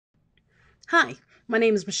Hi, my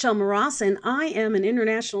name is MIchelleMras, and I am an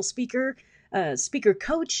international speaker, speaker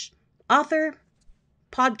coach, author,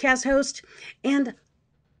 podcast host, and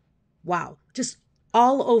wow, just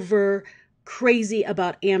all over crazy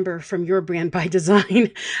about Amber from Your Brand by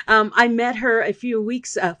Design. I met her a few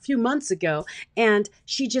months ago, and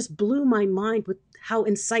she just blew my mind with how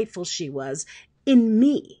insightful she was in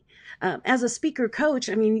me. As a speaker coach,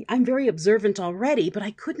 I mean, I'm very observant already, but I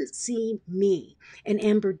couldn't see me, and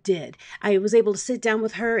Amber did. I was able to sit down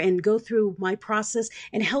with her and go through my process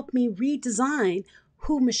and help me redesign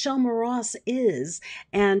who MIchelleMras is.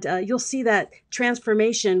 And you'll see that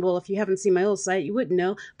transformation. Well, if you haven't seen my old site, you wouldn't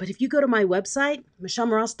know. But if you go to my website,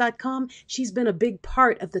 MIchelleMras.com, she's been a big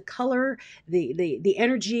part of the color, the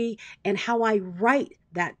energy, and how I write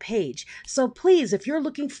that page. So please, if you're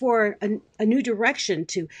looking for a new direction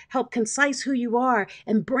to help concise who you are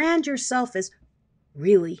and brand yourself as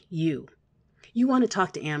really you want to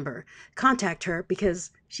talk to Amber, contact her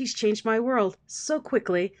because she's changed my world so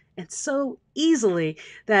quickly and so easily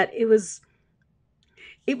that it was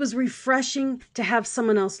refreshing to have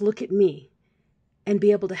someone else look at me and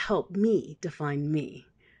be able to help me define me.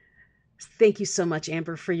 Thank you so much,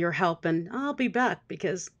 Amber, for your help, and I'll be back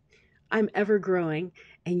because I'm ever growing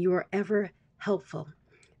and you are ever helpful.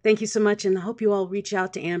 Thank you so much, and I hope you all reach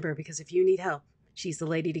out to Amber because if you need help, she's the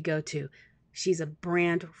lady to go to. She's a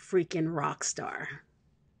brand freaking rock star.